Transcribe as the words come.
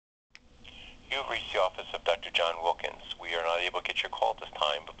You have reached the office of Dr. John Wilkins. We are not able to get your call at this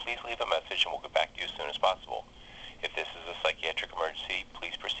time, but please leave a message and we'll get back to you as soon as possible. If this is a psychiatric emergency,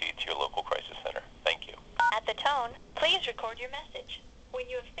 please proceed to your local crisis center. Thank you. At the tone, please record your message. When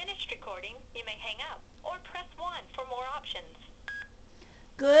you have finished recording, you may hang up or press 1 for more options.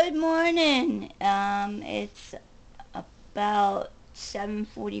 Good morning. It's about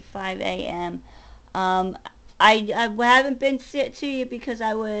 7:45 a.m. I haven't been to you because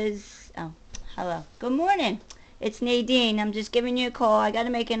I was... Oh, hello. Good morning. It's Nadine. I'm just giving you a call. I got to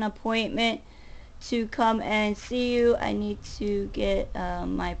make an appointment to come and see you. I need to get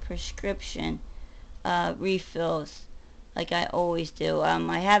my prescription refills like I always do.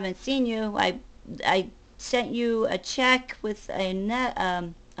 I haven't seen you. I sent you a check with a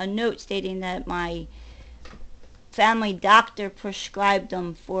note stating that my family doctor prescribed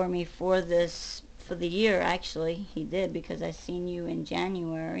them for me for the year. Actually, he did, because I seen you in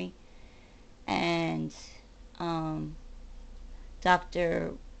January, and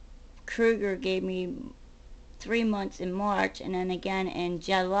Dr. Kruger gave me 3 months in March and then again in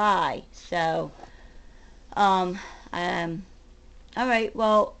July. So all right,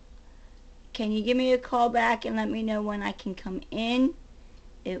 well, can you give me a call back and let me know when I can come in?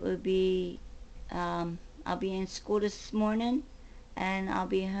 It would be I'll be in school this morning and I'll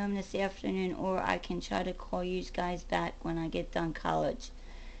be home this afternoon, or I can try to call you guys back when I get done college.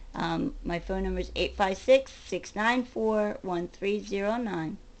 My phone number is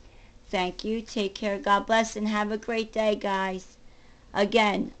 856-694-1309. Thank you. Take care. God bless and have a great day, guys.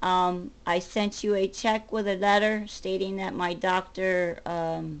 Again, I sent you a check with a letter stating that my doctor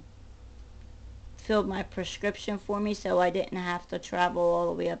filled my prescription for me, so I didn't have to travel all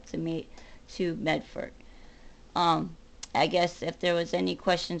the way up to Medford. I guess if there was any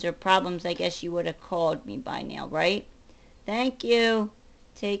questions or problems, I guess you would have called me by now, right? Thank you.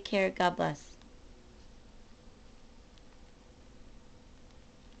 Take care. God bless.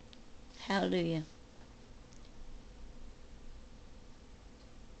 Hallelujah.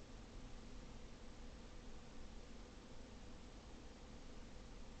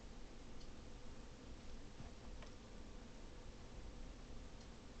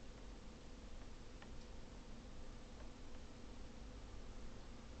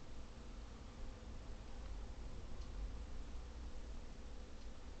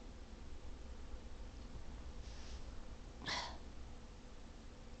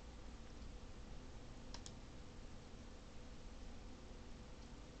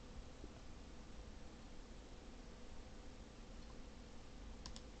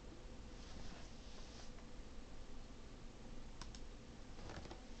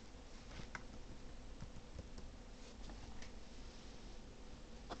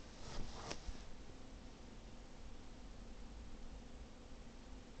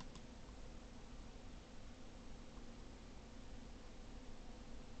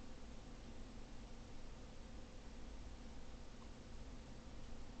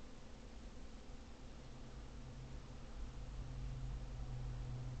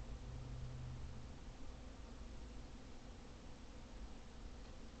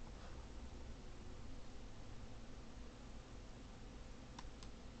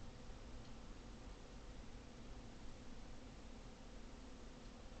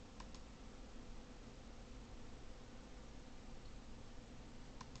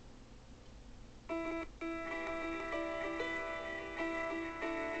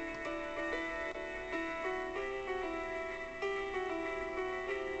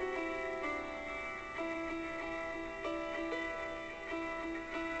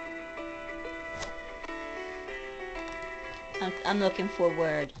 I'm looking for a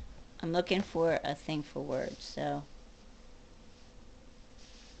word. I'm looking for a thing for words, so.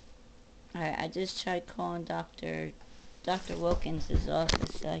 Alright, I just tried calling Dr. Wilkins'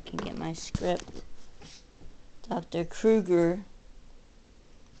 office so I can get my script. Dr. Kruger.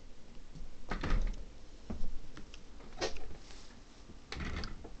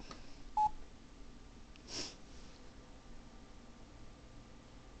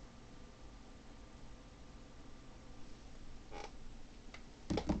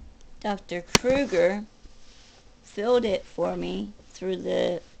 Dr. Kruger filled it for me through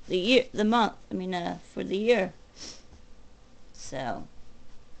the month. For the year. So,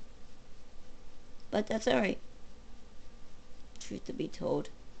 but that's all right. Truth to be told,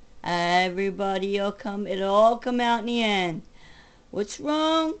 everybody'll it'll all come out in the end. What's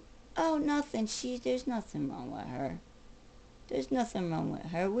wrong? Oh, nothing. There's nothing wrong with her. There's nothing wrong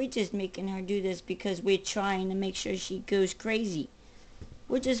with her. We're just making her do this because we're trying to make sure she goes crazy.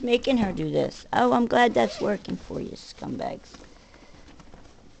 We're just making her do this. Oh, I'm glad that's working for you, scumbags.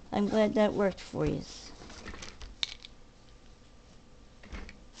 I'm glad that worked for you.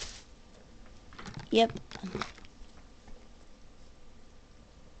 Yep.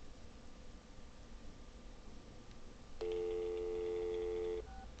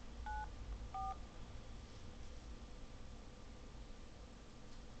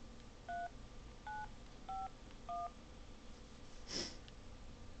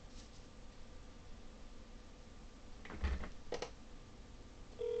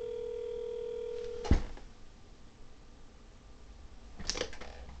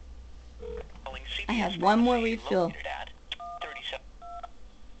 I have one more refill.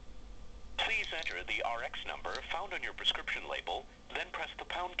 Please enter the RX number found on your prescription label, then press the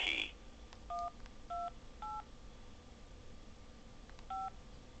pound key.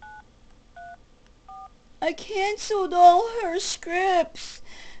 I canceled all her scripts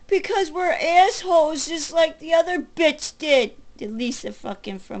because we're assholes just like the other bitch did. The Lisa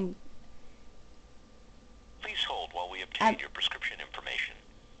fucking from... Please hold while we obtain your prescription information.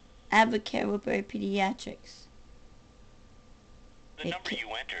 Advocate Woodbury Pediatrics. The number you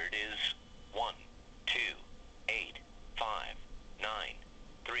entered is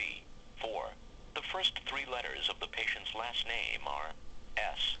 1285934. The first three letters of the patient's last name are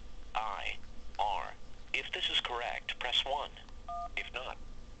S.I.R. If this is correct, press 1. If not,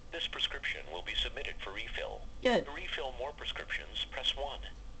 this prescription will be submitted for refill. Good. To refill more prescriptions, press 1.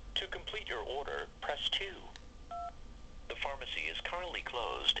 To complete your order, press 2. The pharmacy is currently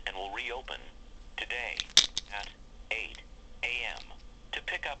closed and will reopen today at 8 a.m. To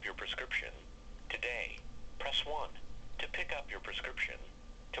pick up your prescription today, press 1. To pick up your prescription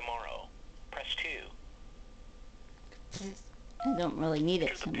tomorrow, press 2. I don't really need it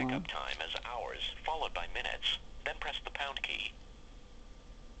Enter the tomorrow. pickup time as hours, followed by minutes, then press the pound key.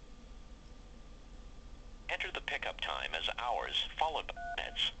 Enter the pickup time as hours, followed by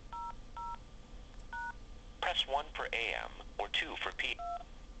minutes. Press 1 for AM or 2 for PM.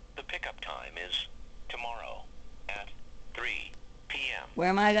 The pickup time is tomorrow at 3 p.m. Where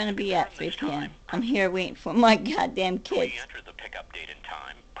am I going to be at 3 p.m.? I'm here waiting for my goddamn To kids. re-enter the pickup date and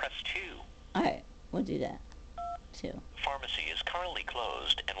time, press 2. Alright, we'll do that. 2. The pharmacy is currently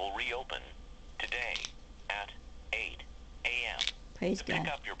closed and will reopen today at 8 a.m. Praise To God.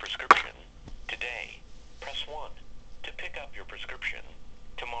 pick up your prescription today, press 1. To pick up your prescription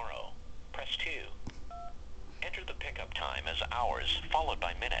tomorrow, press 2. Enter the pickup time as hours, followed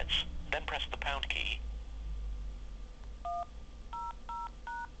by minutes, then press the pound key.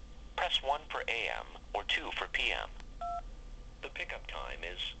 Press 1 for AM or 2 for PM. The pickup time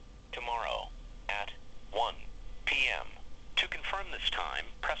is tomorrow at 1 p.m. To confirm this time,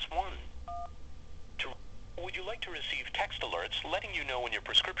 press 1. Would you like to receive text alerts letting you know when your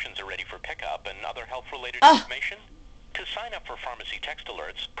prescriptions are ready for pickup and other health-related information? To sign up for pharmacy text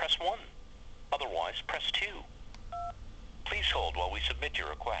alerts, press 1. Otherwise, press 2. Please hold while we submit your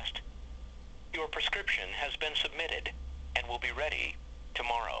request. Your prescription has been submitted and will be ready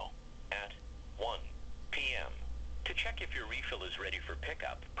tomorrow at 1 p.m. To check if your refill is ready for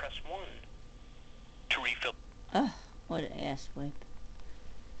pickup, press 1. To refill... Ugh, what an ass wipe.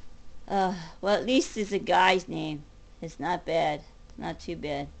 Well, at least it's a guy's name. It's not bad. Not too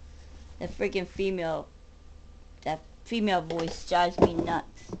bad. That freaking female voice drives me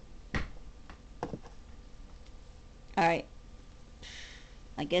nuts. Alright.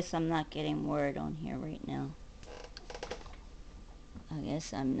 I guess I'm not getting word on here right now. I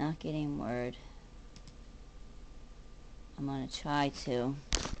guess I'm not getting word. I'm gonna try to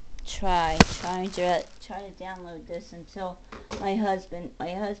download this until my husband,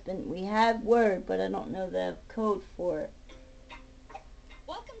 we have word, but I don't know the code for it.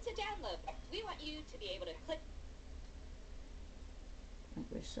 Welcome to Download. We want you to be able to click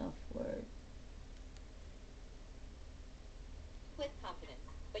Microsoft Word. with confidence.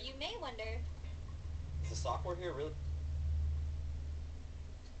 But you may wonder, Is the software here really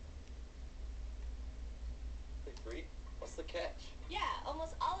free? What's the catch? yeah,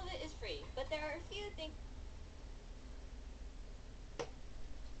 almost all of it is free, but there are a few things.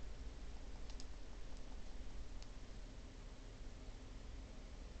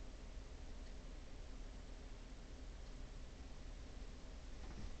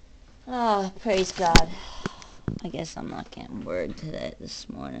 Oh, praise God. I guess I'm not getting word to that this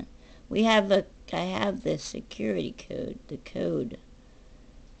morning. I have the security code, the code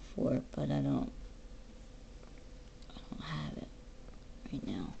for it, but I don't have it right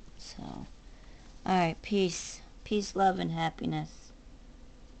now. So, alright, peace. Peace, love, and happiness.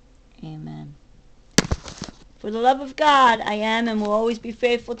 Amen. For the love of God, I am and will always be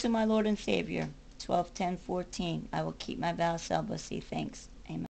faithful to my Lord and Savior. 12:10:14. I will keep my vow of celibacy. Thanks.